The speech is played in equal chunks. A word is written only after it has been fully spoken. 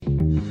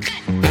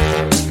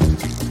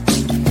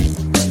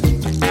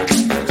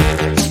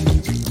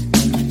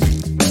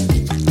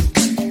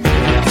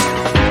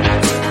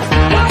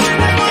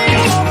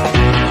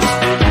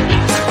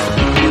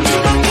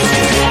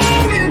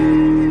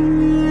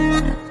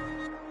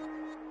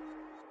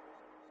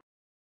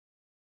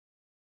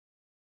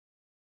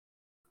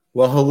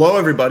Well, hello,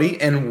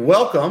 everybody, and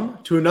welcome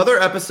to another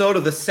episode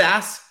of the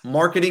SaaS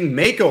Marketing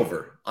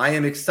Makeover. I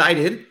am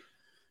excited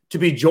to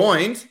be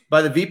joined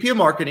by the VP of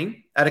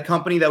Marketing at a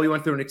company that we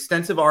went through an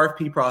extensive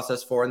RFP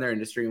process for in their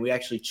industry, and we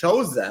actually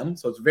chose them.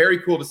 So it's very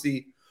cool to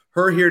see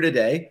her here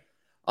today.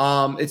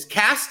 It's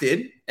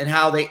Casted and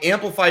how they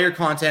amplify your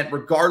content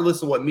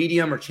regardless of what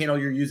medium or channel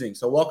you're using.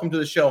 So welcome to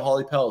the show,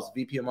 Holly Pells,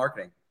 VP of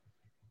Marketing.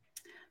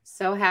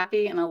 So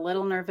happy and a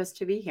little nervous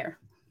to be here.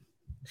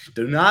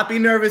 Do not be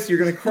nervous. You're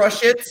going to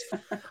crush it.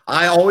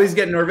 I always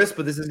get nervous,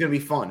 but this is going to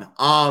be fun.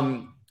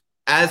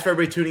 As for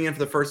everybody tuning in for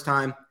the first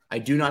time, I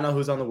do not know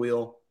who's on the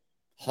wheel.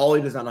 Holly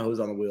does not know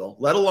who's on the wheel,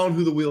 let alone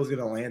who the wheel is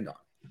going to land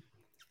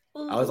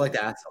on. Ooh. I always like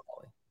to ask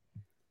Holly,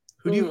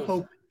 who do you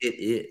hope it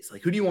is?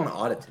 Like, who do you want to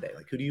audit today?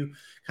 Like, who do you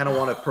kind of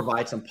want to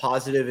provide some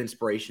positive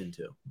inspiration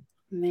to?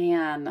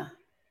 Man,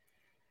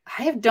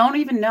 don't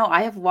even know.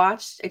 I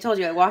told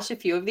you, I watched a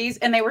few of these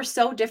and they were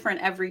so different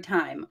every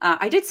time.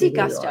 I did see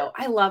Gusto.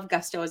 I love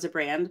Gusto as a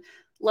brand.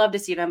 Love to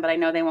see them, but I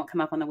know they won't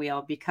come up on the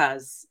wheel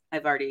because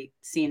I've already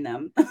seen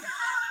them.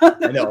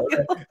 I know.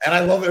 And I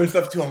love their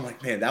stuff too. I'm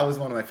like, man, that was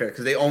one of my favorites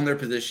because they own their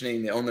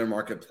positioning. They own their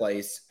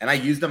marketplace. And I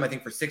used them, I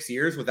think, for 6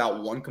 years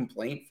without one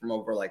complaint from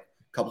over like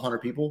a couple hundred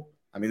people.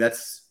 I mean,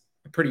 that's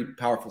a pretty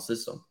powerful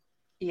system.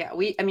 Yeah,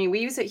 we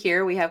use it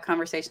here. We have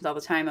conversations all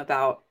the time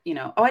about,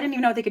 I didn't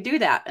even know they could do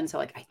that. And so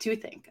I do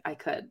think I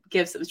could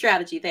give some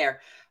strategy there.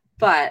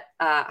 But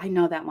I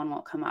know that one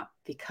won't come up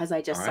because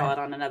I just saw it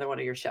on another one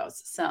of your shows.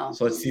 So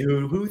let's see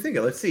who we think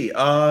of. Let's see.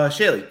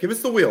 Shaylee, give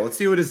us the wheel. Let's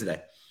see who it is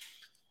today.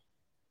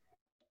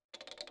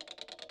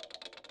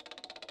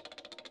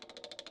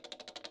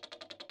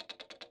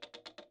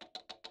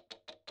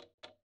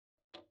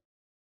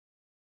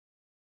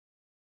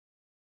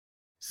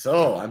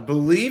 So I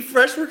believe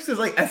FreshBooks is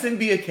like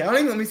SMB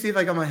accounting. Let me see if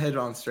I got my head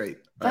on straight.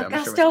 But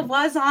Gusto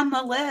was on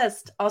the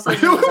list. Also,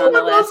 Zoom was on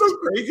the list, so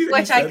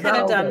which I could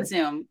have done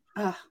Zoom.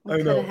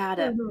 We could have had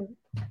it.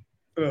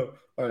 All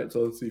right,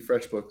 so let's see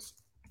FreshBooks.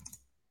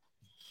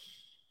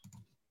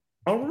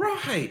 All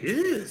right, it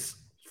is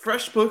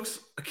FreshBooks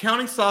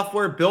accounting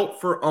software built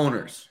for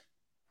owners.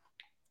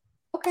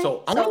 Okay.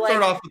 So I want to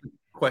start off with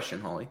a question,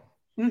 Holly.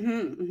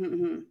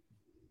 Can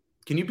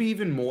you be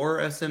even more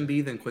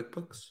SMB than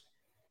QuickBooks?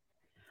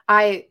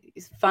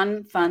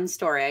 Fun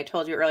story. I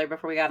told you earlier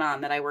before we got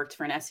on that I worked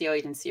for an SEO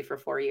agency for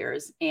 4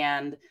 years.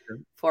 And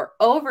for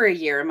over a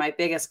year, my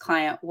biggest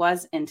client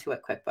was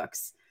Intuit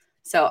QuickBooks.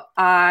 So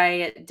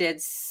I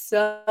did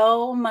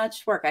so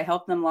much work. I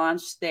helped them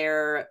launch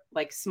their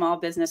small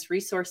business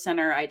resource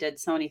center. I did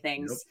so many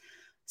things. Yep.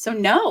 So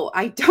no,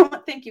 I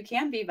don't think you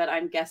can be, but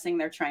I'm guessing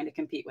they're trying to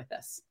compete with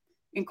this.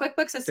 And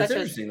QuickBooks is such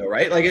interesting though,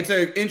 right? Like it's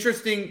an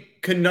interesting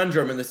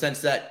conundrum in the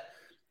sense that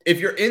if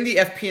you're in the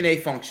FP&A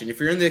function, if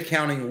you're in the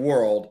accounting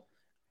world,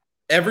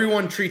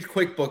 everyone treats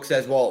QuickBooks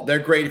as, well, they're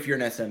great if you're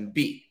an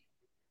SMB.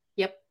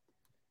 Yep.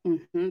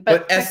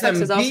 But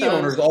SMB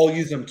owners all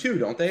use them too,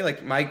 don't they?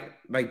 Like my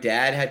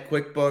dad had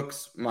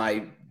QuickBooks.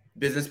 My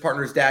business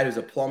partner's dad, who's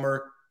a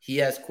plumber, he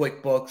has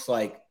QuickBooks.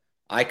 Like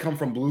I come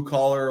from blue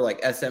collar, like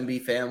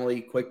SMB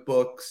family,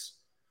 QuickBooks.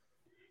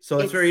 So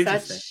it's very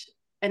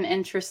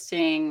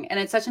interesting.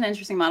 It's such an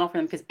interesting model for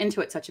them because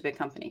Intuit's such a big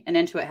company and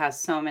Intuit has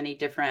so many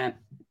different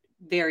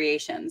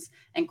variations,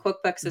 and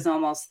QuickBooks is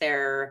almost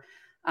their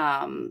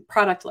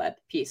product-led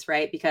piece,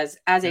 right? Because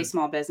as a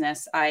small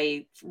business,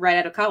 right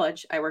out of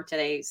college, I worked at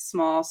a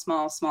small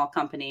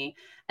company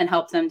and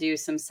helped them do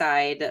some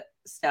side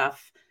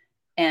stuff,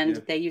 and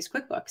they used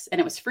QuickBooks, and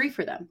it was free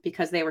for them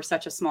because they were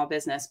such a small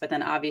business. But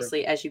then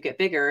obviously, as you get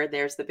bigger,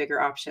 there's the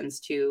bigger options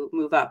to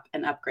move up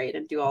and upgrade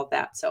and do all of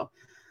that. So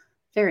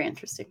very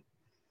interesting.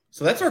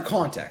 So that's our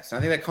context.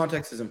 I think that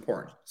context is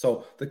important.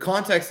 So the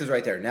context is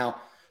right there. Now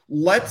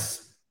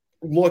let's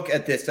look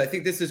at this. I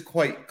think this is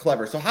quite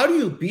clever. So how do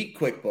you beat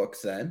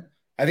QuickBooks then?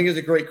 I think is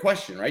a great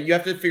question, right? You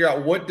have to figure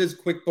out, what does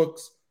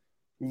QuickBooks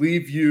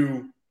leave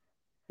you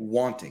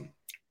wanting,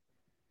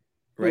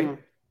 right?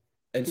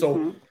 And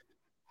so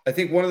I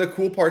think one of the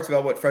cool parts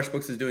about what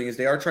FreshBooks is doing is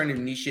they are trying to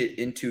niche it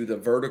into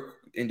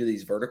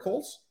these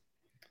verticals.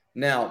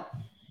 Now,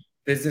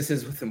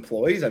 businesses with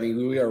employees, I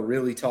mean, we are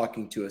really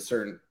talking to a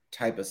certain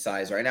type of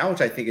size right now,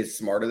 which I think is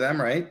smart of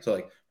them, right? So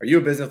like, are you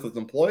a business with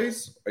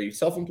employees? Are you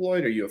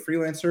self-employed? Are you a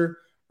freelancer?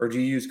 Or do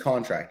you use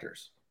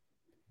contractors?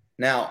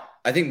 Now,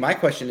 I think my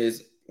question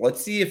is,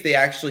 let's see if they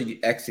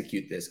actually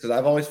execute this, because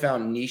I've always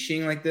found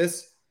niching like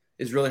this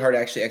is really hard to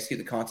actually execute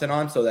the content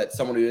on so that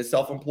someone who is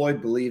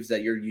self-employed believes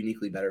that you're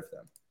uniquely better for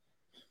them.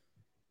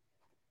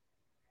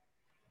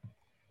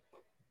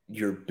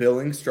 Your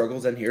billing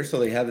struggles in here. So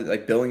they have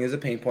like billing is a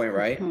pain point,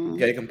 right?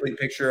 Get a complete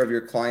picture of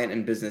your client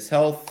and business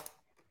health.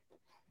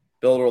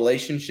 Build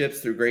relationships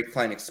through great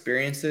client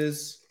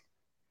experiences.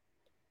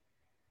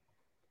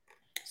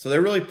 So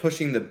they're really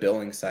pushing the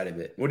billing side of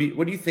it. What do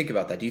you think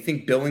about that? Do you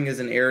think billing is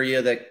an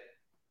area that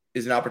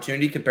is an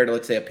opportunity compared to,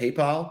 let's say, a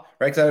PayPal,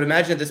 right? Because I would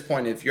imagine at this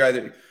point, if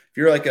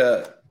you're like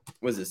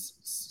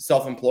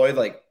self-employed,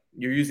 like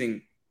you're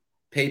using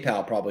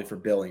PayPal probably for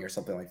billing or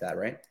something like that,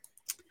 right?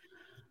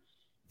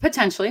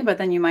 Potentially, but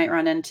then you might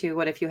run into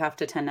what if you have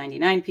to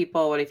 1099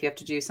 people? What if you have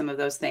to do some of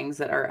those things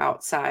that are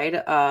outside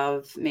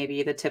of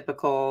maybe the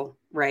typical,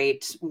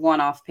 right,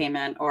 one-off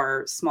payment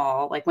or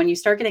small? Like when you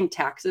start getting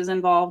taxes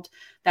involved,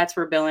 that's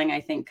where billing,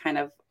 I think, kind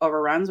of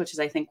overruns, which is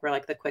I think where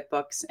like the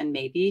QuickBooks and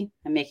maybe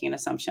I'm making an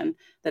assumption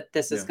that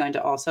this is going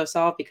to also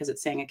solve because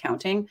it's saying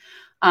accounting,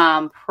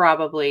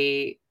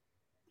 probably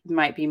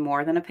might be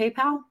more than a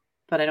PayPal,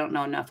 but I don't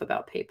know enough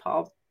about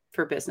PayPal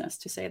for business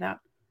to say that.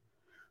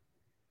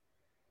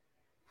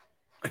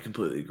 I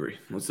completely agree.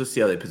 Let's just see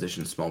how they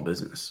position small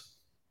business.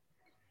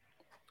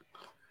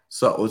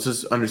 So let's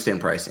just understand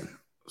pricing.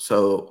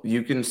 So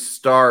you can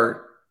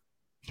start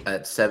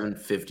at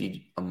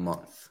 $750 a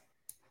month.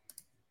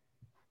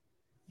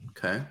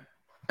 Okay.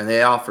 And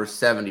they offer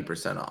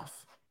 70%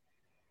 off.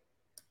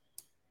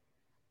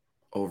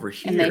 Over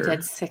here. And they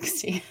did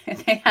 60.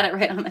 They had it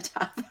right on the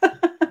top.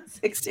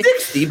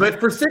 60, but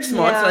for 6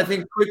 months, I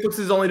think QuickBooks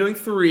is only doing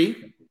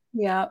 3.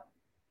 Yeah.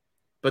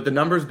 But the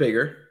number's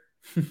bigger.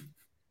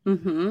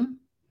 Mm-hmm.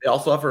 They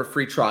also offer a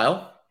free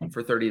trial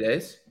for 30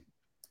 days.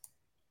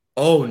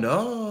 Oh,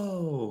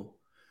 no.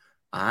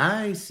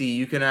 I see.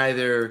 You can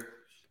either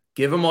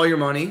give them all your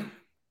money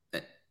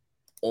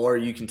or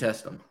you can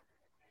test them.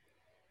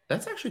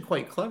 That's actually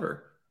quite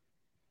clever.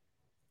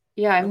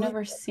 Yeah, I've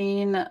never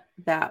seen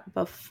that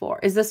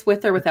before. Is this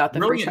with or without the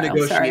free trial?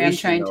 Sorry, I'm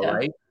trying to.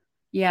 Right?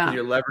 Yeah.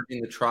 You're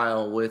leveraging the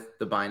trial with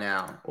the buy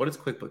now. What does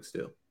QuickBooks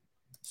do?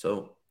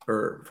 So,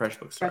 or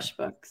FreshBooks. Sorry.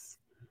 FreshBooks.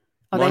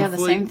 Oh, monthly, they have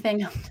the same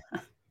thing.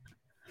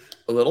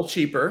 A little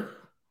cheaper.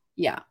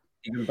 Yeah.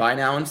 You can buy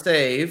now and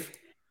save,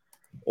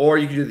 or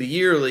you can do the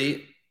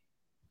yearly.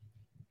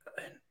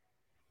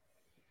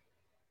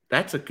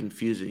 That's a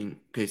confusing.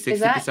 Okay,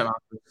 60%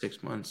 off for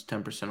 6 months,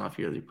 10% off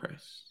yearly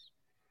price.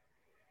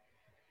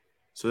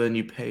 So then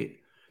you pay.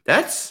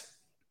 That's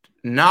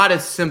not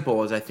as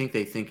simple as I think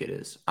they think it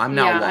is. I'm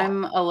now lost.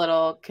 I'm a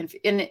little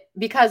confused. And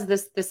because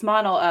this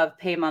model of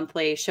pay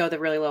monthly, show the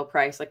really low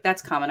price, like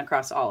that's common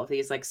across all of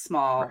these, like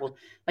small, right.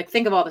 Like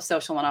think of all the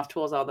social one-off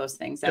tools, all those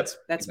things. That's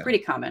exactly. Pretty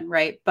common,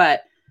 right?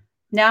 But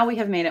now we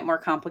have made it more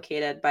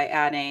complicated by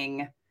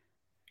adding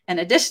an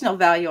additional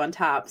value on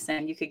top,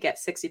 saying you could get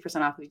 60%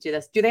 off if you do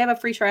this. Do they have a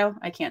free trial?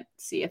 I can't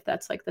see if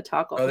that's like the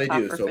toggle. Oh, they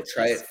do. So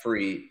try it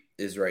free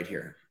is right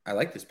here. I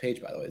like this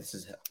page, by the way. This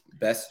is the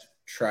best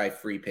try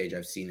free page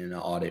I've seen in an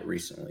audit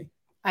recently.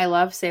 I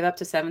love save up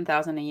to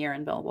 7,000 a year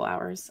in billable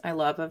hours. I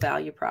love a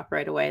value prop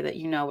right away that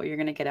you know what you're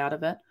going to get out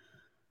of it.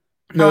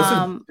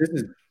 No, this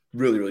is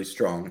really, really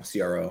strong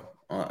CRO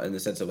in the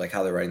sense of like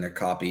how they're writing their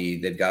copy.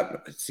 They've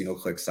got single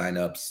click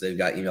signups. They've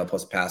got email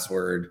plus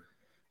password.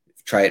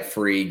 Try it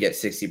free, get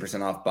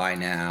 60% off buy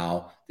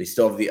now. They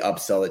still have the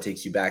upsell that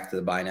takes you back to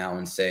the buy now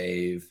and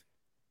save.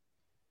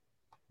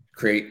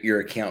 Create your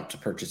account to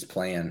purchase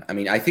plan. I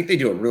mean, I think they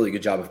do a really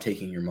good job of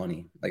taking your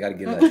money. I got to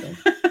give that to them.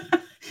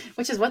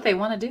 Which is what they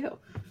want to do.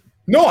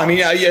 No, I mean,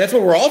 yeah, that's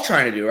what we're all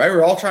trying to do, right?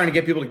 We're all trying to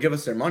get people to give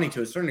us their money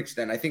to a certain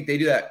extent. I think they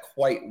do that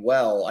quite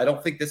well. I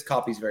don't think this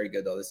copy is very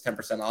good, though. This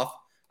 10% off.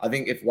 I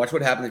think watch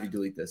what happens if you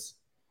delete this.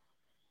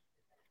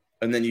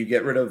 And then you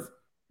get rid of.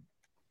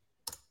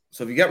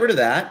 So if you get rid of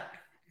that,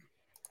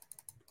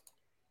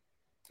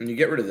 and you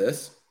get rid of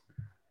this,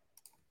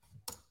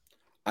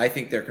 I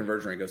think their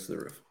conversion rate goes to the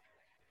roof.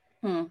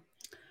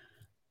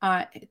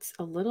 It's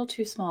a little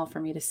too small for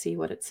me to see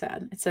what it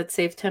said. It said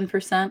save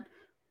 10%.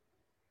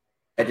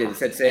 I did. It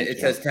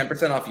says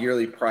 10% off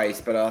yearly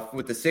price, but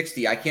with the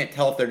 60, I can't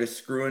tell if they're just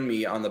screwing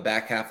me on the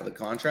back half of the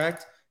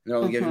contract and they're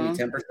only giving me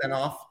 10%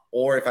 off,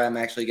 or if I'm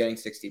actually getting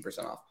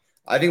 60% off.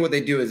 I think what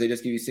they do is they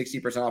just give you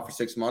 60% off for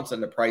 6 months,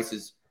 and the price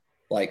is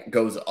like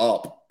goes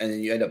up, and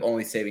then you end up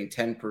only saving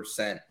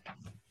 10%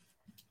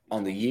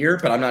 on the year.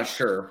 But I'm not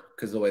sure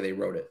because of the way they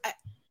wrote it.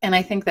 And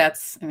I think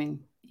that's, I mean,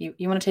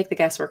 you want to take the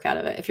guesswork out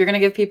of it. If you're going to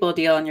give people a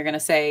deal and you're going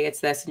to say it's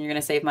this and you're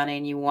going to save money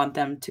and you want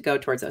them to go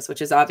towards this,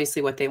 which is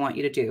obviously what they want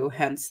you to do,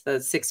 hence the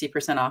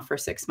 60% off for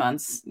 6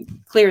 months,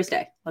 clear as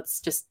day.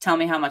 Let's just tell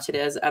me how much it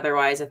is.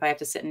 Otherwise, if I have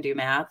to sit and do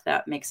math,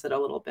 that makes it a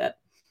little bit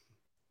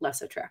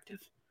less attractive.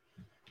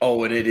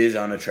 Oh, and it is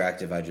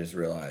unattractive. I just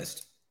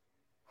realized.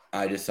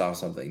 I just saw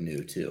something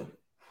new too.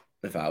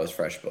 If I was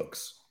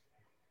FreshBooks.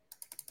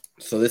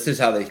 So this is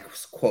how they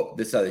quote.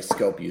 This is how they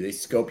scope you. They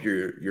scope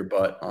your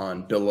butt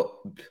on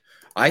bill.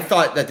 I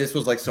thought that this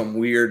was like some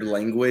weird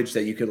language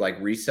that you could like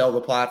resell the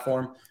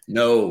platform.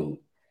 No,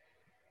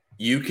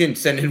 you can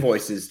send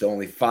invoices to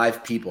only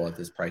 5 people at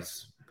this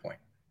price point.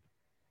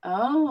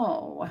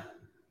 Oh,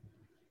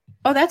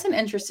 that's an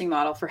interesting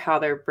model for how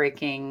they're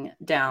breaking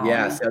down.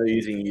 Yeah, so they're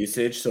using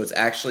usage. So it's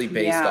actually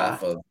based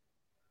off of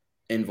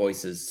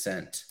invoices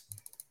sent.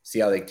 See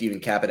how they even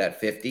cap it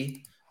at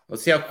 50?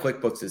 Let's see how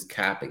QuickBooks is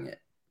capping it.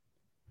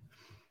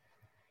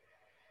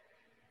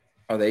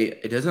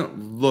 It doesn't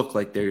look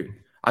like they're.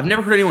 I've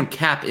never heard anyone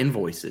cap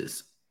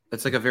invoices.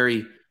 That's like a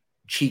very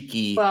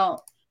cheeky.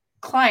 Well,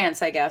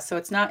 clients, I guess. So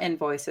it's not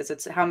invoices.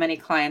 It's how many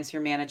clients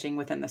you're managing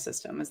within the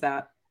system. Is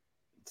that?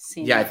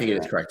 Yeah, I think it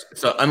is correct.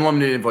 So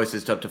unlimited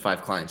invoices to up to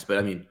 5 clients. But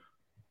I mean,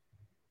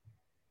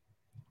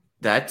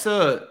 that's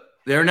a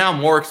they're now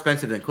more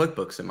expensive than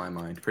QuickBooks in my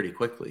mind pretty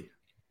quickly.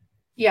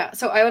 Yeah.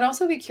 So I would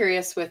also be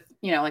curious with,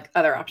 like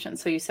other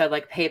options. So you said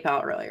like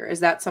PayPal earlier. Is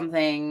that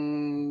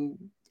something,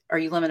 are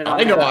you limited on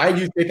I know that? I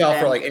use PayPal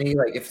for like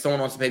if someone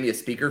wants to pay me a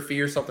speaker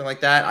fee or something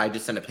like that, I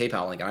just send a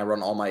PayPal link and I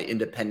run all my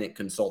independent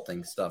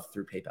consulting stuff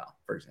through PayPal,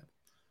 for example.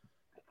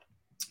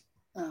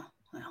 Oh,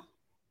 well.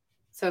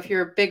 So if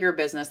you're a bigger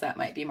business, that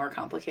might be more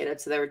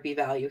complicated. So there would be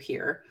value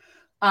here.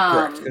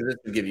 Correct, because this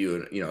would give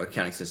you an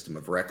accounting system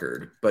of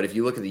record. But if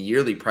you look at the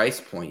yearly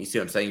price point, you see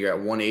what I'm saying? You're at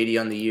 180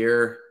 on the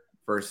year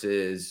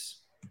versus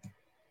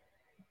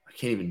I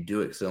can't even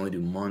do it because I only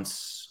do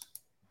months.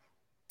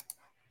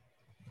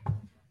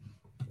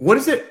 What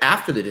is it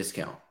after the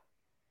discount?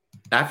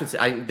 That's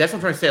what I'm trying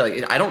to say.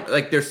 Like I don't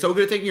like they're so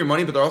good at taking your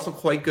money, but they're also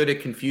quite good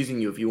at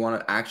confusing you if you want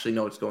to actually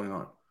know what's going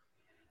on.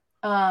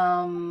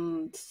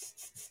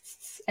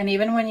 And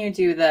even when you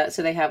do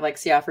so they have like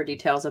see offer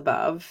details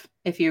above,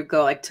 if you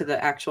go like to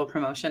the actual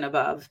promotion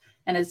above,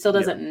 and it still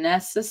doesn't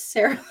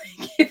necessarily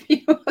give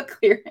you a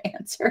clear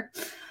answer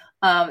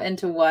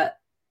into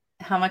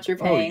how much you're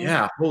paying. Oh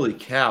yeah, holy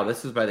cow.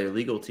 This is by their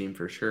legal team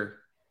for sure.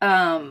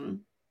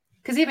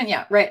 Because even,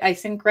 right. I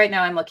think right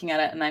now I'm looking at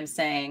it and I'm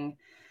saying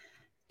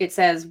it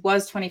says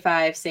was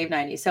 25, save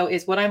 90. So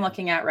is what I'm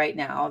looking at right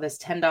now, this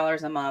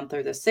 $10 a month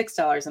or the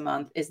 $6 a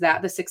month, is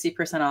that the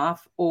 60%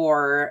 off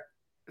or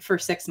for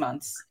 6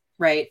 months,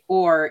 right?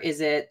 Or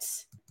is it,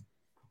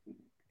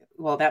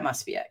 well, that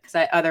must be it.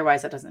 Because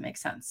otherwise that doesn't make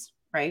sense,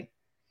 right?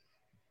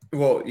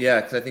 Well,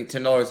 yeah, because I think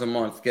 $10 a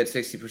month, get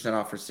 60%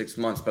 off for 6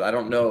 months. But I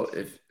don't know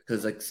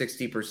because like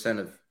 60%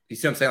 of, you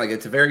see what I'm saying? Like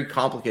it's very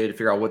complicated to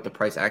figure out what the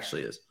price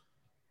actually is.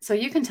 So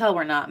you can tell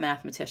we're not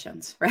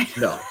mathematicians, right?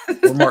 No,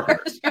 we're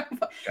marketers.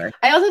 Okay.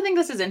 I also think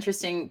this is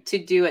interesting to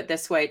do it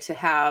this way, to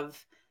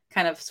have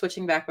kind of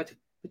switching back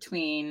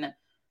between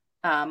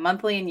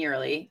monthly and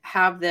yearly,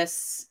 have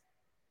this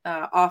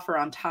offer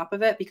on top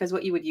of it, because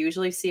what you would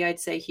usually see, I'd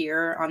say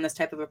here on this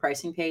type of a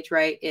pricing page,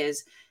 right,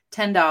 is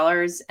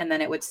 $10, and then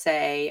it would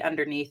say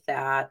underneath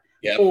that,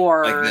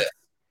 or like this.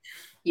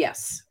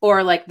 Yes,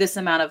 or like this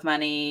amount of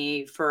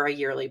money for a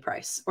yearly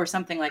price or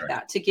something like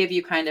that, to give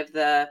you kind of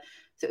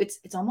so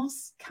it's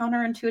almost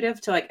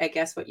counterintuitive to like, I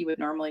guess, what you would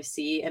normally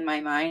see in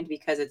my mind,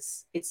 because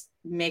it's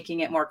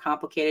making it more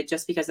complicated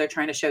just because they're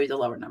trying to show you the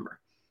lower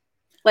number.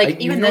 Like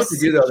even what they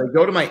do though, they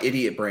go to my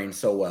idiot brain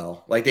so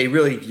well. Like they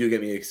really do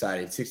get me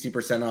excited.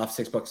 60% off,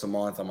 $6 a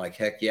month. I'm like,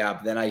 heck yeah.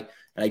 But then I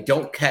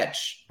don't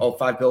catch 5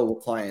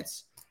 billable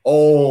clients.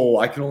 Oh,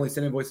 I can only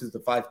send invoices to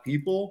 5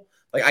 people.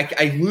 Like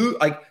I lose.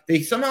 Like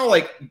they somehow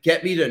like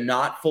get me to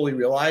not fully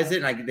realize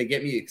it, and they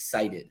get me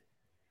excited.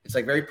 It's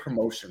like very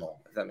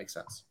promotional, if that makes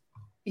sense.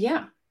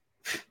 Yeah.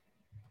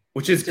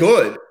 Which is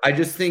good. I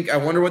just think I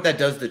wonder what that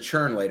does to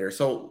churn later.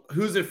 So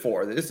who's it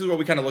for? This is what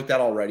we kind of looked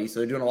at already. So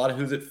they're doing a lot of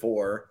who's it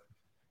for.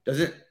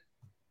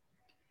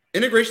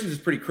 Integrations is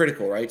pretty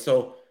critical, right?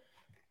 So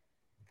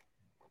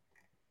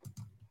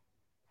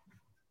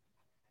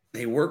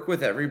they work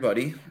with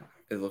everybody,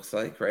 it looks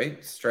like,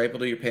 right? Stripe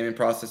will do your payment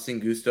processing.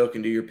 Gusto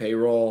can do your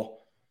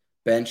payroll.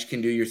 Bench can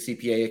do your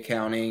CPA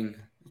accounting.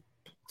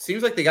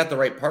 Seems like they got the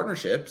right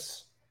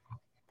partnerships.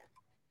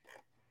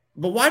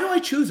 But why do I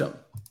choose them?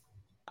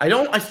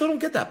 I still don't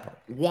get that part.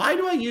 Why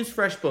do I use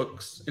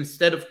FreshBooks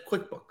instead of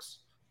QuickBooks?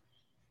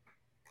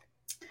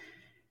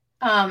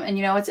 And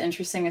what's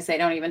interesting is they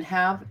don't even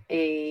have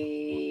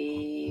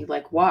a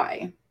like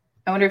why.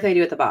 I wonder if they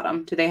do at the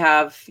bottom. Do they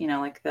have,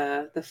 like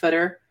the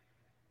footer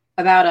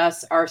about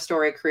us, our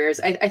story,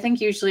 careers? I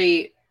think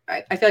usually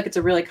I feel like it's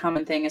a really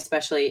common thing,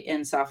 especially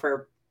in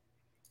software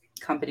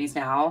companies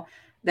now,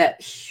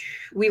 that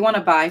we want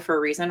to buy for a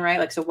reason, right?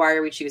 Like, so why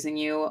are we choosing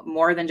you?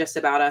 More than just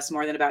about us,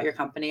 more than about your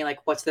company.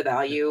 Like, what's the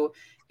value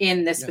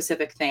in this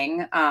specific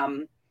thing?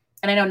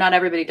 And I know not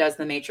everybody does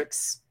the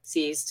matrix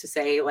C's to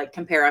say, like,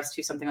 compare us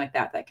to something like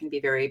that. That can be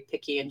very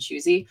picky and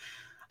choosy.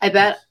 I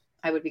bet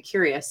I would be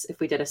curious if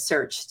we did a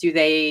search. Do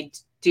they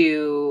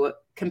do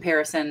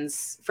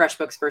comparisons,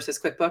 FreshBooks versus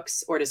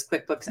QuickBooks, or does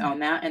QuickBooks own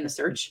that in the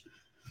search?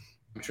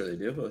 I'm sure they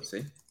do, but let's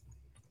see.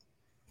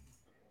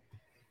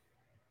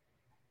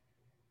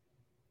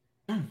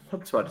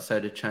 HubSpot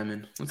decided to chime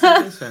in. Let's see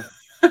what they say.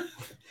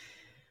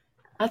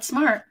 That's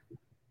smart.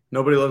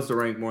 Nobody loves to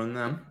rank more than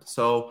them.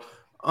 So,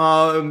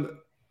 I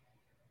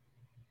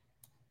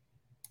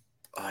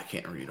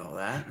can't read all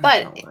that.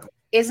 But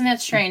isn't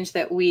it strange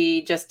that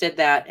we just did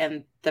that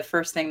and the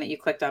first thing that you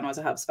clicked on was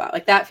a HubSpot?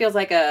 Like that feels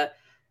like a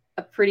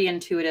pretty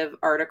intuitive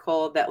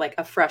article that like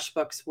a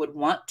FreshBooks would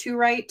want to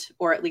write,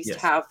 or at least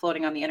have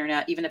floating on the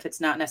internet, even if it's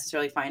not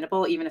necessarily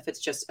findable, even if it's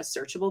just a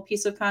searchable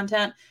piece of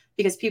content,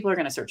 because people are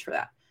going to search for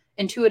that.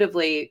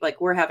 Intuitively,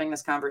 like we're having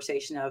this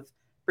conversation of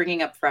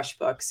bringing up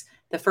FreshBooks.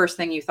 The first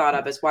thing you thought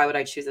of is, why would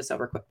I choose this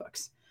over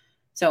QuickBooks?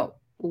 So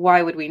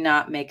why would we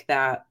not make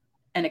that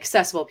an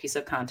accessible piece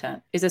of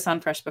content? Is this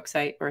on FreshBooks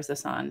site or is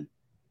this on?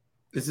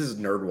 This is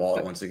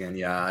NerdWallet once again.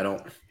 Yeah,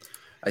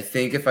 I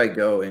think if I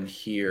go in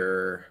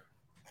here,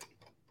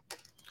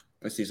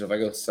 let's see. So if I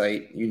go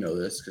site,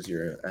 this because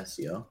you're an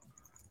SEO,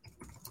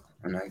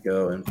 and I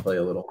go and play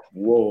a little.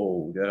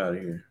 Whoa, get out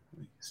of here.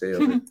 Stay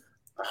over.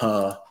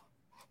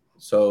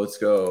 So let's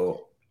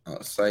go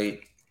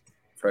site,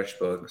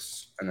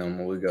 FreshBooks, and then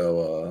we'll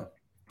go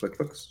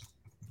QuickBooks.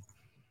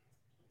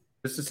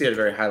 Just to see at a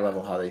very high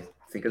level how they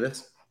think of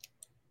this.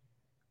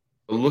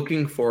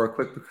 Looking for a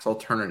QuickBooks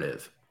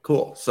alternative.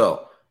 Cool.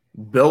 So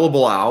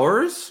billable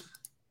hours.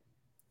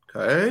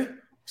 Okay.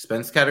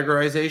 Expense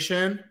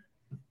categorization.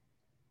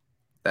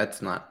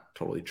 That's not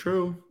totally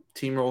true.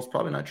 Team roles,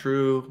 probably not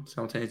true.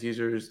 Simultaneous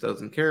users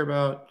doesn't care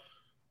about.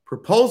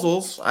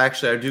 Proposals. I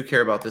do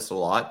care about this a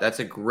lot. That's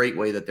a great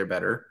way that they're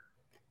better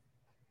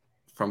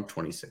from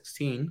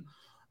 2016.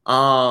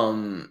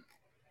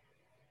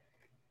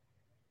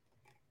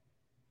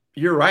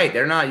 You're right.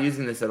 They're not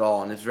using this at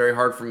all, and it's very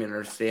hard for me to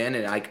understand.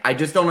 And I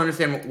just don't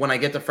understand when I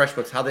get to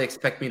FreshBooks how they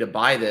expect me to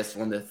buy this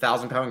when the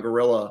 1,000-pound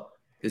gorilla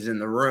is in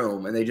the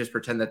room and they just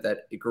pretend that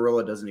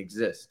gorilla doesn't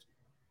exist.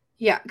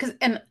 Yeah,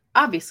 and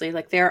obviously,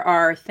 like, there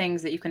are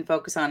things that you can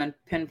focus on and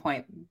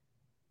pinpoint,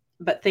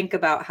 but think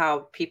about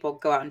how people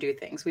go out and do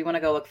things. We want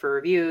to go look for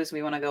reviews.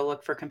 We want to go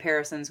look for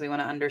comparisons. We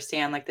want to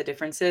understand like the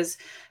differences.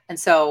 And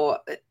so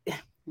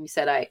you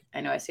said, I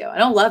know SEO. I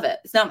don't love it.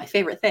 It's not my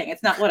favorite thing.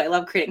 It's not what I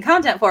love creating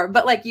content for,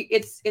 but like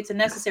it's a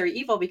necessary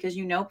evil because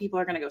people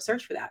are going to go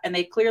search for that. And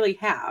they clearly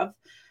have.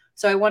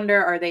 So I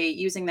wonder, are they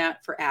using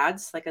that for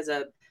ads, like as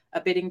a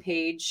bidding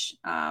page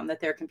that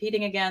they're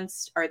competing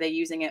against? Are they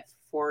using it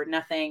for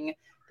nothing?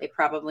 They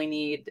probably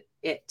need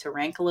it to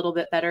rank a little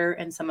bit better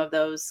in some of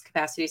those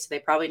capacities. So they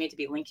probably need to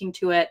be linking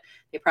to it.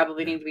 They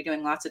probably need to be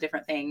doing lots of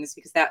different things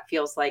because that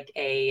feels like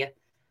a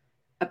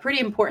pretty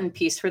important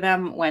piece for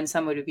them when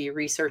someone would be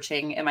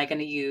researching, am I going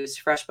to use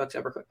FreshBooks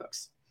over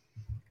QuickBooks?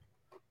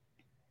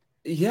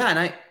 Yeah.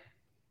 And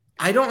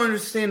I don't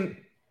understand.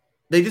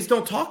 They just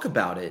don't talk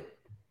about it.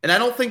 And I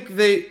don't think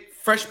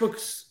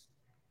FreshBooks,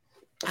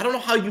 I don't know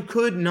how you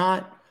could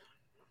not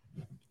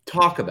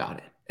talk about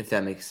it, if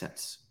that makes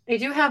sense. They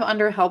do have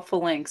under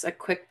helpful links a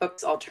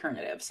QuickBooks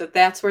alternative. So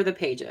that's where the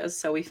page is.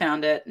 So we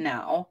found it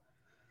now.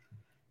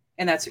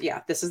 And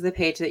this is the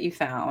page that you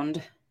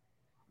found.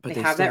 But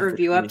they have that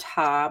review up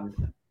top.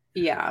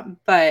 Yeah.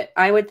 But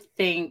I would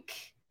think,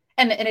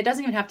 and it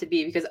doesn't even have to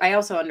be, because I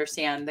also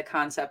understand the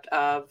concept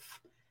of,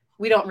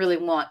 we don't really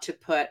want to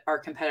put our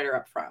competitor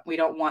up front. We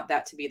don't want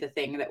that to be the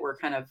thing that we're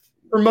kind of.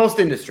 For most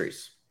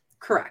industries.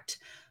 Correct.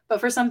 But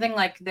for something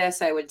like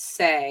this, I would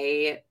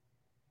say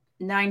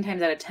 9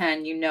 times out of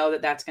 10,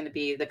 that's going to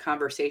be the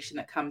conversation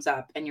that comes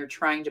up and you're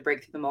trying to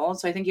break through the mold.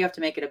 So I think you have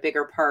to make it a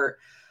bigger part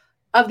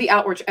of the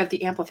outreach, of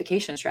the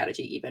amplification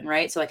strategy even,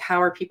 right? So like,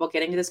 how are people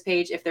getting to this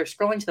page? If they're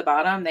scrolling to the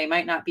bottom, they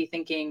might not be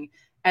thinking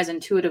as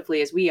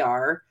intuitively as we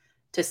are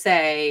to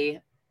say,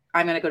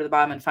 I'm going to go to the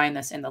bottom and find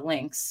this in the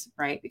links,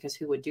 right? Because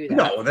who would do that?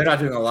 No, they're not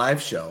doing a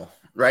live show,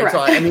 right? Correct.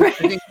 So I mean,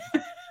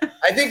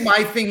 I think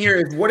my thing here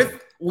is, what if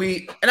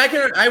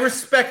I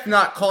respect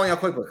not calling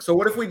out QuickBooks. So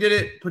what if we did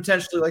it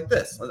potentially like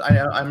this?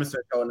 I'm just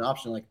going to go an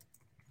option like,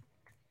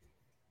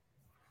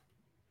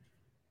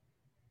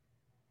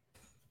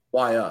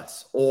 why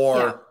us?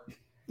 Or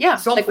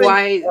something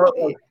like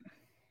why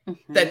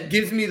that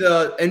gives me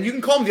and you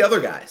can call them the other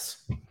guys,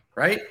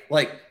 right?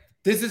 Like,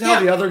 this is how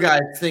the other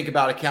guys think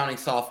about accounting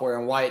software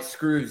and why it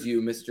screws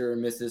you, Mr.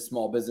 and Mrs.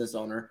 Small Business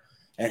Owner.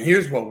 And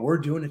here's what we're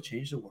doing to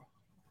change the world.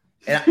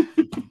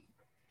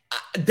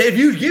 And if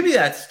you give me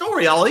that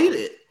story, I'll eat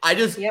it. I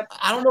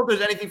don't know if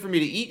there's anything for me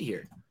to eat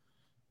here.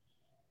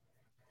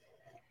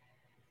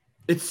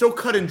 It's so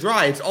cut and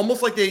dry. It's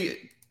almost like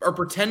they are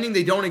pretending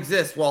they don't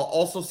exist while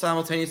also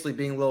simultaneously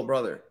being little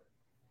brother.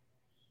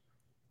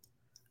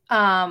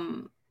 I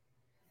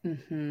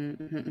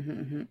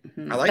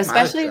like,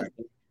 especially,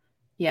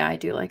 I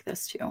do like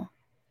this too.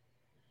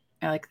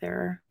 I like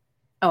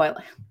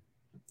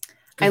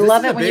I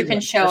love it when you can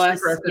show us.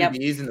 For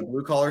SMBs in the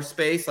blue collar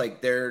space,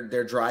 like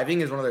their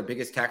driving is one of their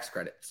biggest tax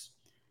credits.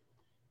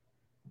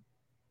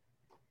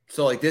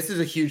 So like, this is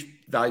a huge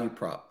value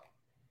prop.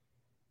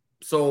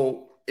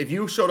 So if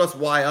you showed us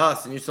why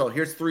us, and you saw,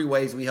 here's 3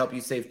 ways we help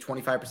you save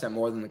 25%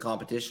 more than the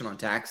competition on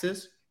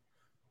taxes.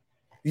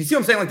 You see what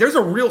I'm saying? Like, there's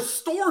a real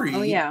story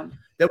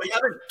that we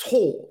haven't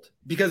told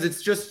because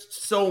it's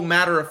just so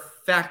matter of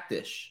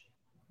fact-ish.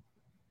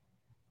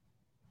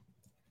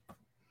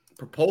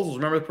 Proposals.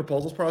 Remember the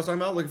proposals part I was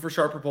talking about? Looking for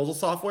sharp proposal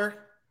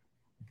software?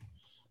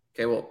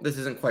 Okay, well, this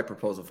isn't quite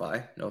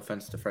Proposify. No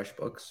offense to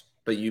FreshBooks.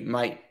 But you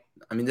might,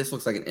 this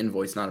looks like an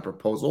invoice, not a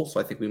proposal. So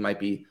I think we might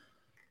be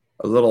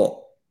a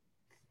little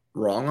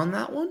wrong on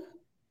that one.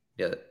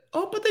 Yeah.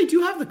 Oh, but they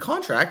do have the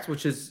contract,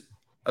 which is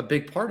a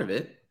big part of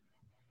it.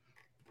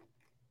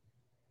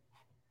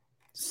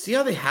 See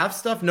how they have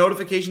stuff?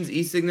 Notifications,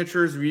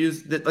 e-signatures,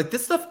 reviews. Like,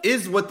 this stuff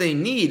is what they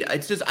need.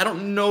 It's just, I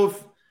don't know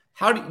if,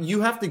 how do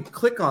you have to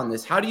click on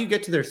this? How do you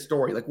get to their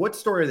story? Like, what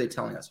story are they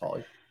telling us,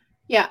 Holly?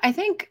 Yeah, I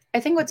think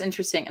what's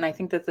interesting, and I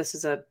think that this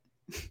is a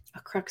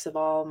crux of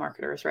all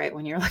marketers, right?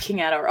 When you're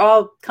looking at, or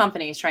all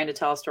companies trying to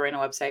tell a story on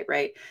a website,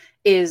 right,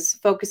 is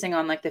focusing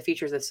on like the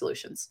features of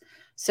solutions.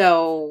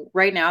 So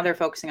right now they're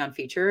focusing on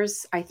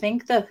features. I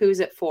think the who's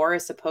it for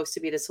is supposed to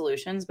be the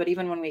solutions, but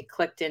even when we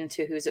clicked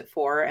into who's it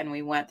for and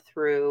we went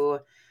through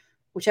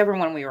whichever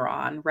one we were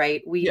on,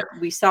 right? Yeah.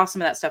 We saw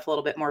some of that stuff a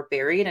little bit more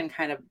buried and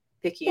kind of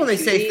picky. Well, they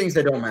say things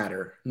that don't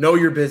matter. Know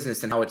your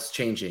business and how it's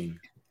changing.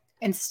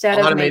 Instead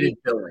automated of maybe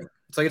billing.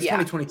 It's like it's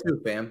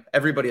 2022, fam.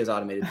 Everybody has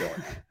automated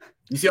billing.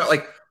 You see,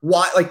 like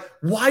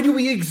why do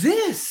we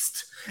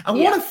exist? I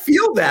want to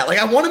feel that. Like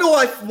I want to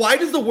know why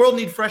does the world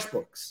need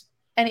FreshBooks?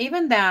 And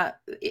even that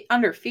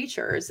under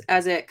features,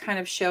 as it kind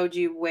of showed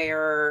you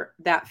where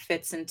that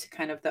fits into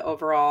kind of the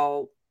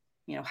overall,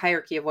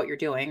 hierarchy of what you're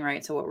doing,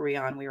 right? So what were we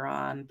on? We were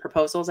on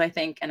proposals, I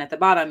think. And at the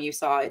bottom, you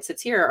saw it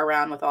sits here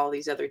around with all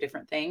these other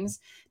different things,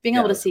 being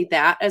able to see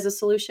that as a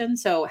solution.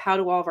 So how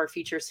do all of our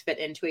features fit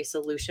into a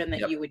solution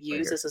that you would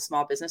use as a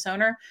small business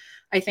owner?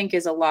 I think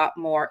is a lot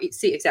more,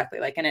 see, exactly.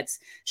 Like, and it's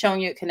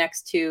showing you it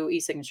connects to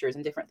e-signatures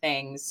and different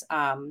things,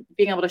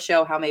 being able to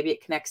show how maybe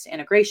it connects to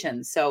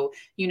integrations. So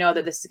you know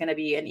that this is going to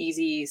be an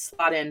easy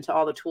slot into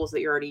all the tools that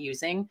you're already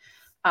using.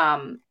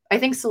 I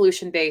think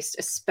solution-based,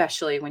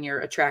 especially when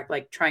you're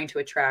trying to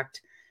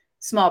attract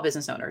small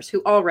business owners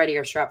who already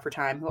are strapped for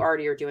time, who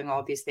already are doing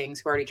all of these things,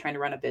 who are already trying to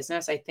run a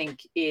business, I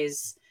think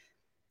is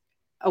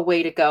a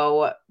way to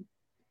go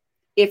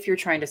if you're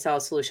trying to sell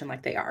a solution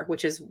like they are,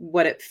 which is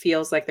what it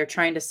feels like. They're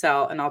trying to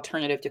sell an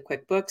alternative to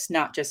QuickBooks,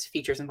 not just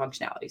features and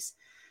functionalities.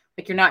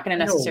 Like you're not going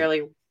to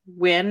necessarily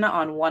win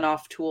on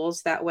one-off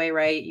tools that way,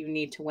 right? You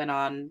need to win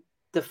on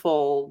the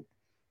full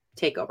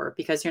takeover,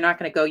 because you're not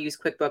going to go use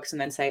QuickBooks and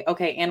then say,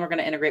 okay, and we're going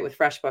to integrate with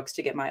FreshBooks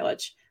to get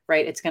mileage,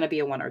 right? It's going to be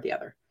a one or the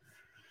other.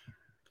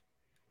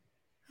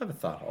 I have a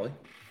thought, Holly.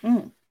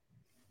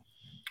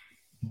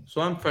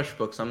 So I'm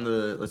FreshBooks. I'm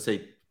the, let's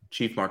say,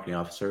 chief marketing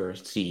officer or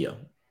CEO,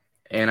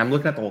 and I'm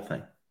looking at the whole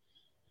thing.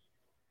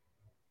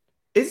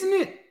 Isn't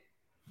it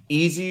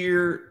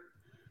easier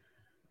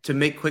to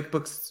make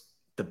QuickBooks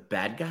the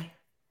bad guy?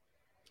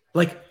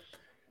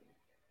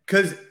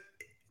 Because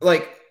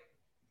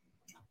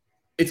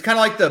it's kind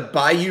of like the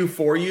by you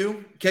for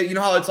you. Okay, you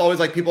know how it's always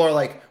like people are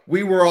like,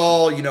 we were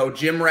all,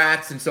 gym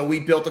rats, and so we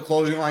built a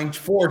clothing line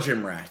for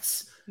gym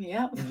rats.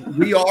 Yeah.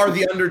 We are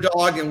the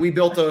underdog, and we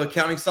built an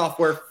accounting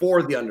software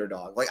for the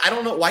underdog. Like, I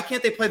don't know. Why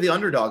can't they play the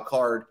underdog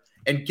card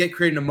and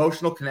create an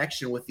emotional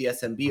connection with the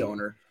SMB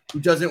owner who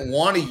doesn't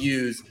want to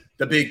use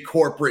the big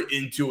corporate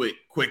Intuit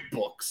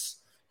QuickBooks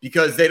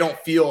because they don't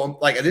feel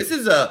like this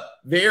is a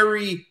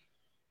very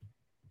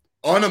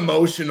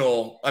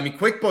unemotional. I mean,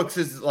 QuickBooks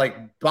is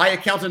like by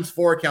accountants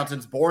for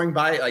accountants, boring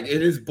by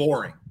it is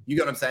boring. You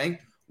get what I'm saying?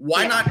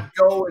 Why not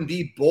go and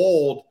be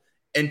bold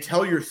and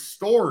tell your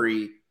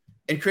story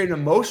and create an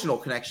emotional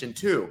connection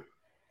too?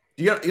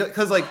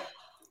 Because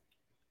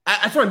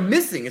that's what I'm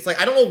missing. It's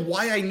like I don't know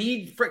why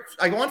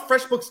I want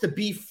FreshBooks to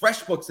be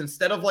FreshBooks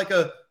instead of like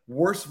a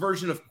worse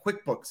version of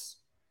QuickBooks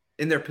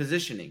in their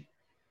positioning.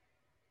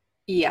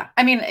 Yeah.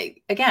 I mean,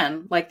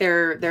 again, like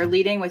they're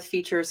leading with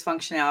features,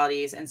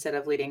 functionalities instead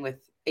of leading with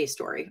a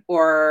story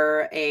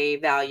or a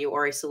value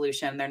or a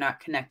solution. They're not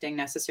connecting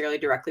necessarily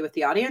directly with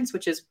the audience,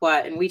 which is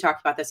and we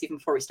talked about this even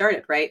before we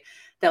started, right?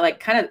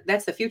 That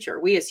that's the future.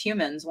 We as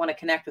humans want to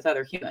connect with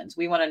other humans.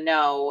 We want to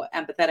know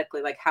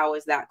empathetically, like, how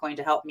is that going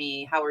to help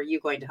me? How are you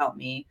going to help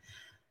me?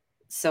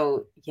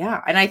 So,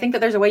 yeah. And I think that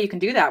there's a way you can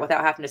do that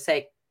without having to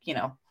say,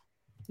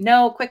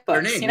 no QuickBooks.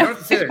 Their name. You don't have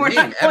to say their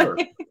name ever.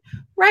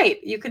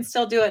 Right. You can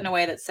still do it in a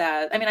way that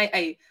says, I mean,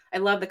 I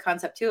love the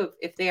concept too of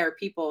if they are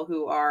people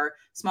who are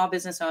small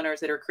business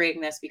owners that are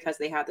creating this because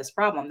they have this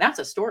problem, that's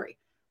a story.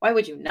 Why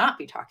would you not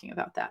be talking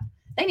about that?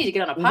 They need to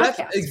get on a podcast.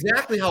 That's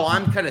exactly how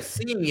I'm kind of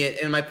seeing it.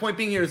 And my point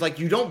being here is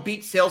you don't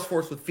beat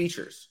Salesforce with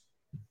features.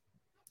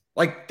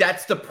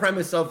 That's the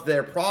premise of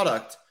their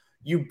product.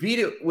 You beat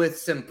it with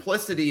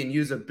simplicity and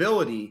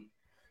usability,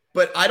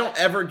 but I don't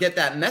ever get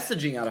that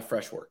messaging out of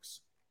Freshworks.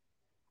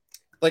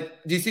 Do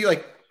you see,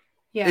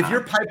 if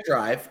you're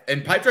Pipedrive,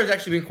 and Pipedrive's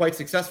actually been quite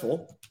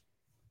successful.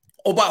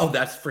 Oh,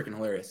 that's freaking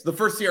hilarious. The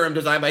first CRM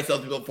designed by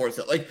salespeople for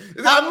sales.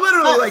 I'm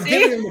literally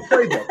giving them the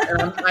playbook.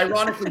 And I'm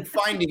ironically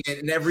finding it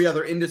in every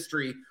other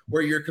industry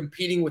where you're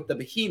competing with the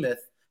behemoth.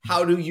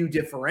 How do you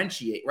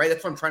differentiate, right?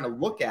 That's what I'm trying to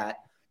look at.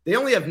 They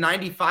only have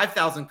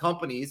 95,000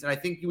 companies. And I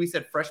think we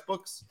said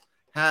FreshBooks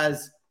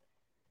has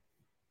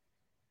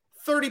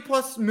 30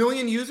 plus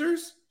million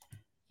users.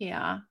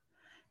 Yeah.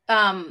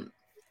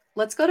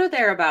 Let's go to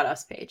their About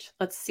Us page.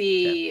 Let's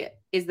see,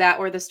 is that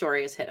where the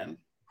story is hidden?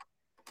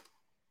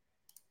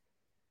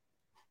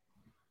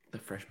 The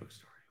FreshBooks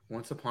story.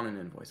 Once upon an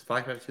invoice.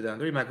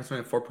 552,003. Michael Swing,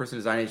 a 4-person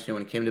design agency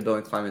when it came to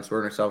building climates,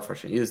 word herself,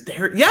 frustrating. Use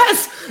there.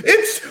 Yes!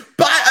 It's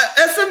by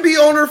SMB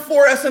owner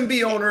for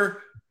SMB owner.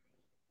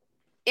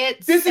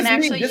 This is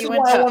me. This is why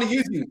I want to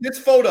use you. This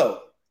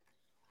photo.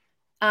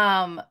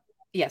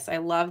 Yes, I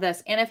love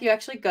this. And if you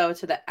actually go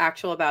to the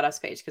actual About Us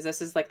page, because this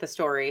is the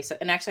story. So,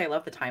 and actually I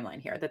love the timeline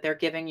here that they're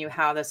giving you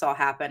how this all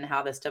happened,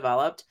 how this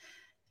developed.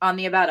 On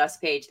the About Us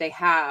page, they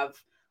have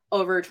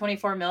over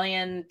 24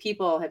 million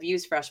people have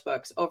used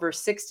FreshBooks, over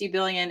 60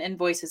 billion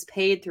invoices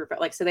paid through,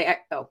 so they,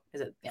 is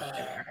it?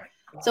 Yeah,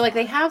 so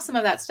they have some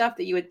of that stuff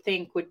that you would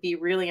think would be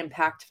really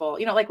impactful.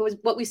 It was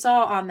what we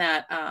saw on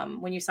that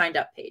when you signed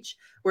up page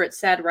where it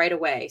said right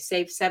away,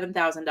 save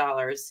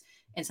 $7,000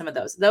 in some of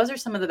those. Those are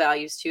some of the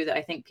values too that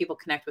I think people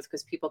connect with,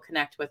 because people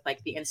connect with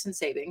like the instant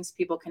savings.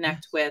 People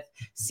connect with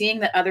seeing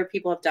that other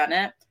people have done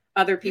it.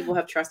 Other people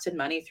have trusted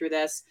money through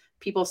this.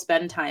 People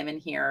spend time in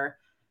here.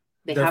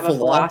 They have a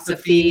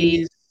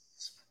philosophy.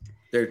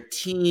 Their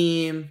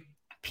team.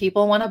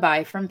 People want to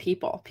buy from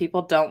people.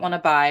 People don't want to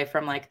buy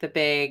from like the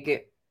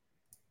big,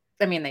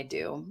 I mean, they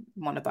do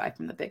want to buy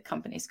from the big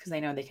companies because they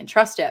know they can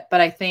trust it.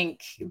 But I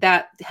think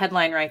that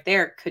headline right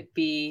there could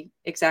be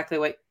exactly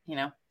what,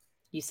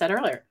 you said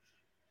earlier.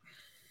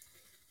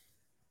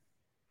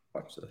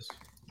 Watch this.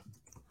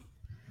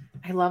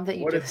 I love that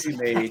you What if you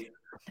made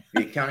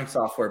the accounting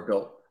software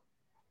built?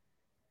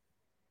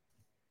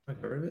 Have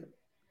I heard of it?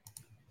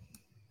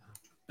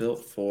 Built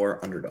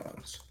for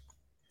underdogs.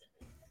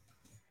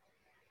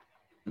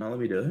 Now let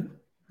me do it.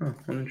 Huh,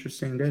 what an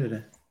interesting day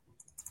today.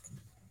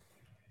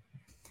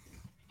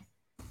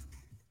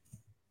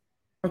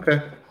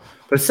 Okay.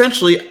 But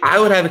essentially, I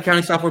would have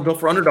accounting software built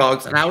for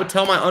underdogs, and I would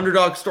tell my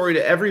underdog story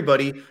to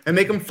everybody and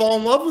make them fall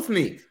in love with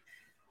me.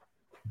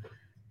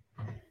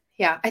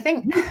 Yeah, I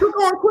think you took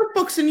on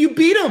QuickBooks and you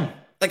beat them.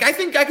 Like, I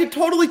think I could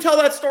totally tell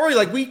that story.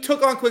 Like, we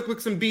took on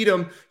QuickBooks and beat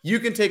them. You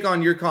can take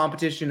on your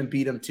competition and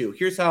beat them too.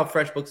 Here's how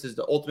FreshBooks is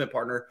the ultimate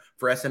partner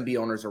for SMB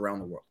owners around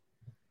the world.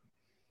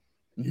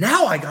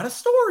 Now I got a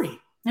story.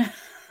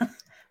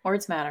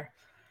 Words matter.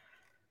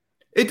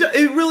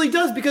 It really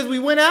does, because we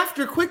went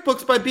after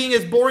QuickBooks by being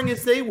as boring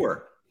as they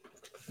were.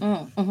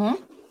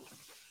 Mm-hmm.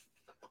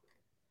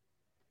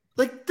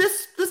 Like,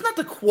 this is not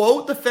the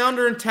quote, the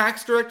founder and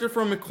tax director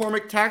from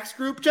McCormick Tax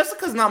Group.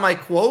 Jessica's not my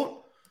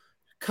quote.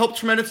 Helped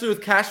tremendously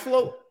with cash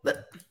flow.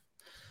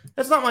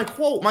 That's not my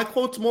quote. My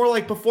quote's more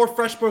like, before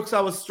FreshBooks,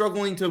 I was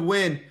struggling to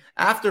win.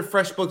 After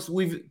FreshBooks,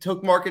 we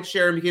took market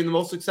share and became the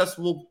most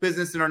successful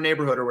business in our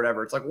neighborhood or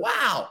whatever. It's like,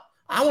 wow,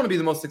 I want to be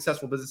the most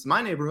successful business in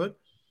my neighborhood.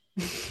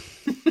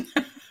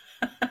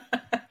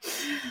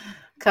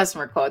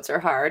 Customer quotes are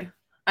hard.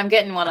 I'm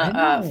getting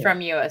one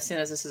from you as soon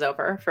as this is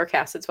over for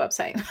Cassid's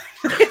website.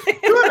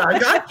 Good, I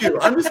got you.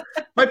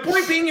 My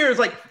point being here is,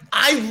 like,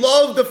 I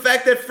love the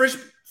fact that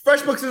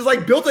FreshBooks is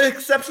like built an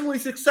exceptionally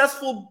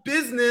successful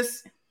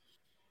business.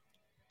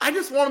 I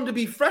just want them to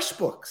be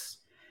FreshBooks.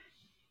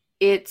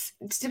 It's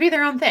to be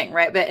their own thing,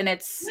 right?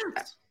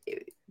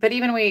 But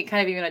even we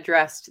kind of even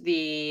addressed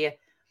the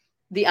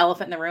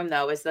elephant in the room,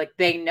 though, is like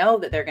they know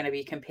that they're going to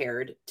be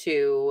compared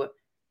to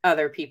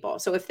other people.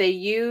 So if they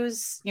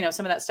use,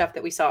 some of that stuff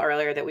that we saw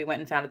earlier that we went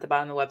and found at the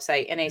bottom of the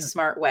website in a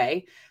smart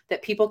way,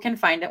 that people can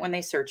find it when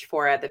they search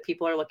for it, that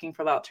people are looking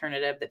for the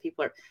alternative, that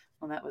people are,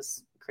 well, that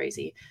was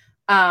crazy.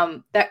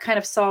 That kind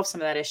of solves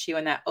some of that issue,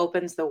 and that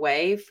opens the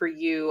way for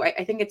you.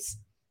 I think it's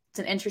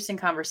an interesting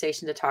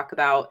conversation to talk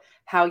about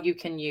how you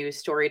can use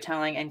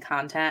storytelling and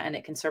content, and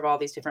it can serve all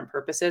these different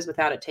purposes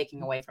without it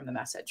taking away from the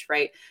message,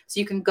 right?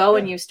 So you can go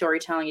and use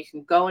storytelling. You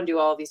can go and do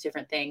all these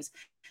different things.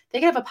 They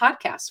can have a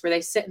podcast where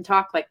they sit and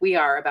talk like we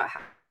are about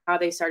how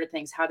they started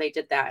things, how they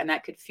did that. And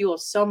that could fuel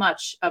so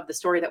much of the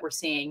story that we're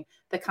seeing,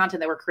 the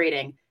content that we're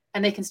creating.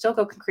 And they can still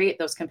go create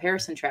those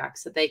comparison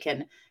tracks that they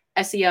can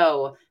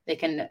SEO, they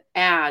can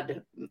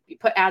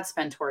put ad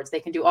spend towards,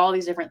 they can do all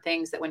these different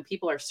things that when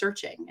people are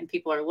searching and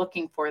people are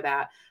looking for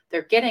that,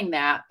 they're getting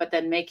that, but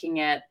then making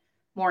it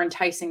more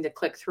enticing to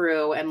click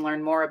through and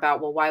learn more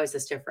about, well, why was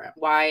this different?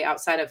 Why,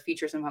 outside of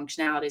features and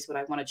functionalities, would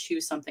I want to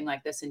choose something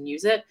like this and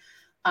use it?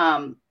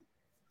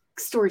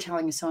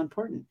 Storytelling is so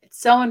important.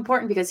 It's so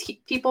important because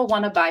people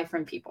want to buy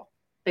from people.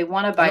 They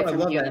want to buy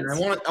from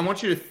humans. I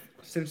want you to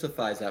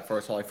synthesize that for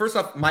us, Holly. First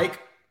off, Mike,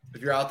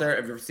 if you're out there,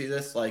 if you ever see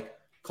this, like,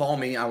 call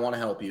me. I want to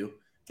help you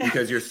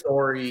because your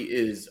story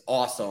is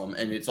awesome,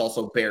 and it's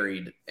also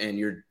buried, and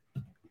you're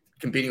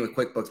competing with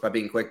QuickBooks by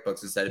being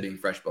QuickBooks instead of being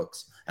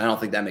FreshBooks. And I don't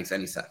think that makes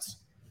any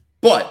sense.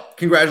 But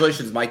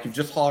congratulations, Mike. You've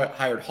just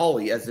hired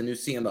Holly as the new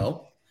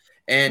CMO,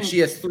 and she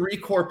has 3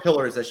 core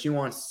pillars that she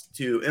wants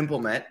to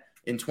implement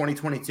in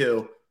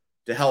 2022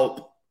 to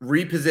help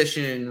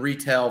reposition and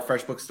retail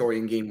FreshBooks story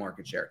and gain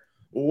market share.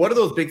 What are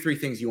those big 3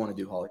 things you want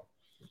to do, Holly?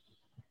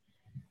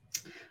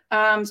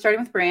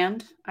 Starting with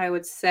brand, I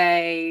would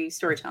say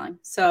storytelling.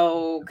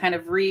 So kind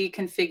of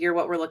reconfigure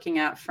what we're looking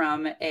at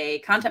from a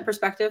content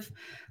perspective.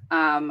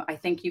 I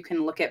think you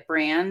can look at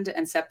brand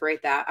and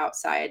separate that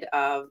outside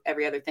of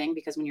every other thing,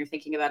 because when you're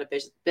thinking about a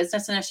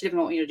business initiative and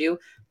what we need to do,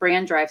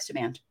 brand drives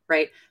demand,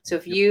 right? So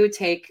if you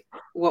take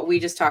what we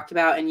just talked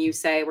about and you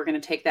say, we're going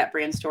to take that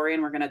brand story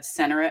and we're going to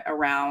center it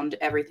around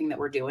everything that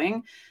we're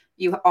doing,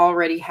 you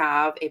already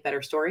have a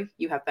better story.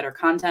 You have better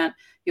content.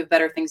 You have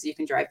better things that you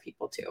can drive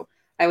people to.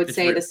 I would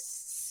say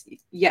this,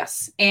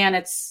 yes.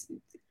 And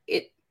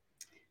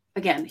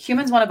again,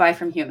 humans want to buy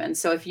from humans.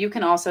 So if you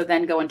can also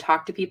then go and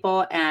talk to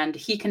people and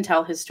he can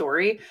tell his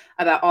story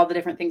about all the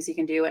different things he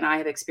can do. And I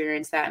have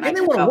experienced that. And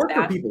they want to work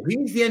for people. He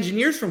needs the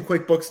engineers from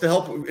QuickBooks to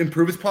help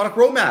improve his product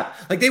roadmap.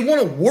 Like, they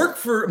want to work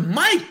for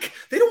Mike.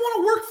 They don't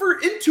want to work for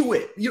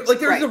Intuit.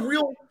 There's a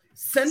real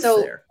sense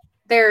there.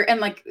 there,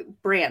 and like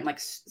brand, like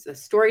the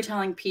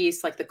storytelling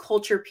piece, like the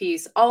culture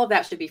piece, all of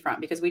that should be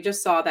front, because we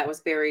just saw that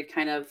was buried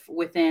kind of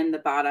within the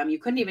bottom. You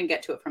couldn't even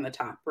get to it from the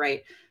top,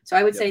 right? So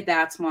I would say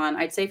that's one.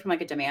 I'd say from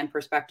like a demand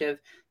perspective,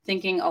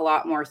 thinking a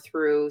lot more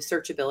through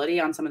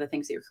searchability on some of the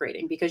things that you're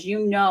creating, because you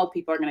know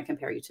people are going to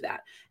compare you to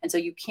that. And so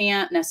you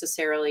can't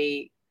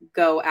necessarily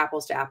go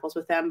apples to apples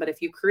with them. But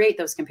if you create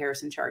those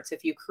comparison charts,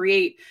 if you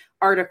create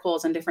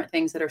articles and different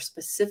things that are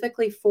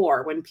specifically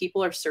for when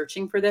people are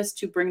searching for this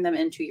to bring them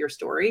into your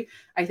story,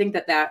 I think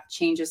that that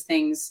changes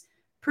things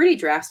pretty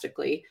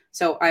drastically.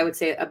 So I would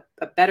say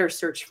a better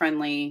search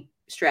friendly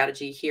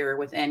strategy here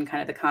within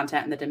kind of the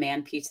content and the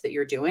demand piece that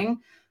you're doing.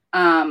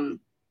 There's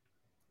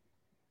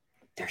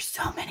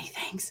so many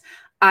things.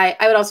 I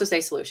would also say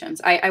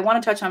solutions. I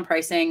want to touch on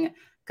pricing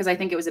because I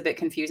think it was a bit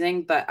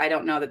confusing, but I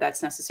don't know that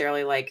that's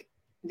necessarily like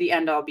the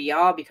end all be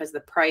all, because the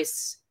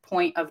price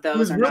point of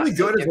those are really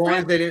good as long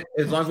as they didn't,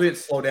 as long as we didn't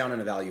slow down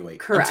and evaluate.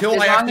 Correct.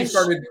 Until I actually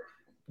started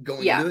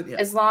going into it. Yeah,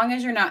 as long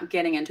as you're not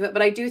getting into it.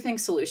 But I do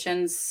think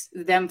solutions,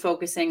 them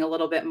focusing a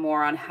little bit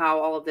more on how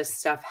all of this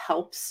stuff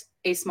helps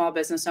a small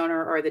business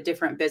owner or the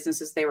different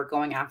businesses they were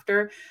going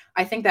after,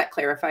 I think that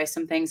clarifies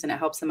some things and it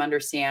helps them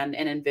understand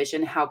and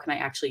envision how can I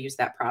actually use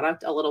that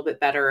product a little bit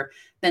better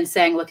than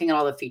saying, looking at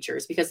all the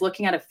features, because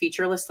looking at a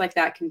feature list like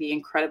that can be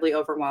incredibly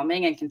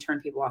overwhelming and can turn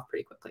people off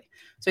pretty quickly.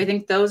 So I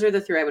think those are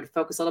the three. I would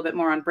focus a little bit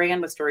more on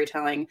brand with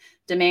storytelling,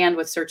 demand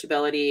with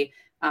searchability,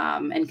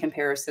 and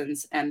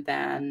comparisons, and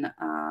then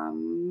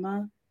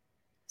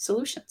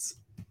solutions.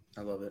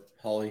 I love it.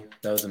 Holly,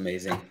 that was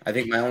amazing. I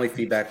think my only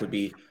feedback would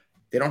be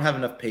they don't have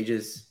enough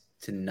pages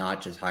to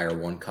not just hire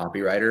one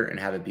copywriter and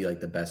have it be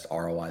like the best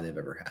ROI they've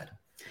ever had.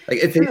 Like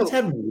if they just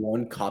had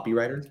one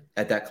copywriter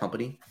at that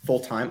company full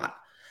time.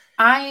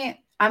 I'm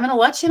going to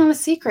let you in on a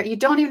secret. You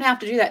don't even have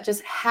to do that.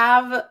 Just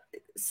have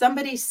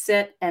somebody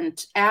sit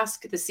and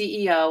ask the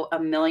CEO a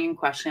million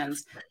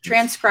questions,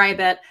 transcribe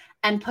it,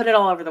 and put it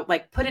all over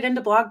put it into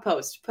blog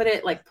posts,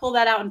 pull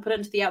that out and put it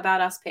into the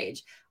About Us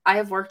page. I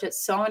have worked at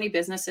so many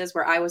businesses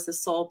where I was the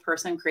sole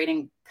person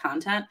creating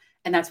content,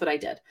 and that's what I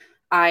did.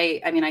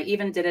 I mean, I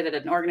even did it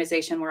at an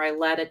organization where I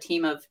led a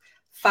team of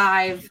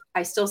 5.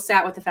 I still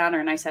sat with the founder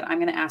and I said, I'm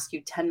going to ask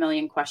you 10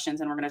 million questions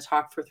and we're going to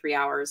talk for 3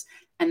 hours.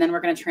 And then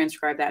we're going to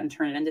transcribe that and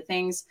turn it into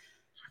things,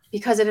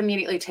 because it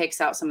immediately takes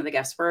out some of the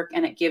guesswork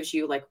and it gives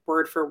you like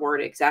word for word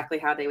exactly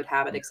how they would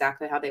have it,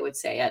 exactly how they would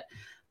say it.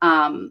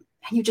 And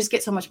you just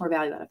get so much more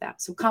value out of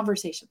that. So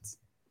conversations.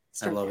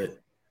 I love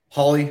it.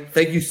 Holly,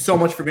 thank you so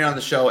much for being on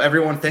the show.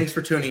 Everyone, thanks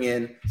for tuning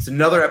in. It's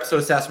another episode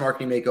of SaaS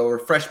Marketing Makeover.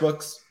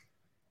 FreshBooks.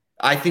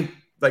 I think,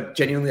 like,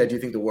 genuinely, I do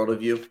think the world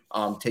of you.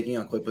 Taking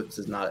on QuickBooks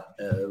is not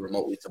a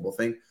remotely simple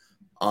thing.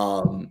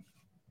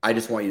 I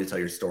just want you to tell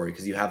your story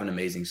because you have an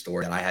amazing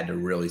story that I had to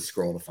really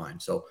scroll to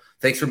find. So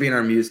thanks for being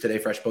our muse today,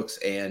 FreshBooks,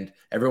 and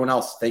everyone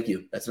else. Thank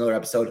you. That's another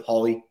episode.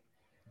 Holly,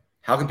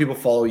 how can people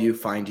follow you,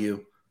 find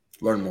you,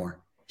 learn more?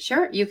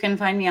 Sure. You can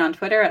find me on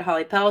Twitter at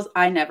Holly Pells.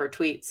 I never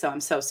tweet, so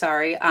I'm so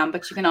sorry.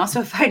 But you can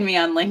also find me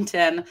on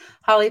LinkedIn,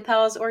 Holly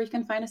Pells, or you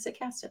can find us at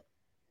Casted.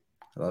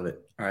 I love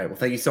it. All right. Well,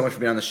 thank you so much for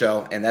being on the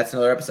show. And that's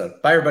another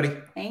episode. Bye, everybody.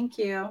 Thank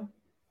you.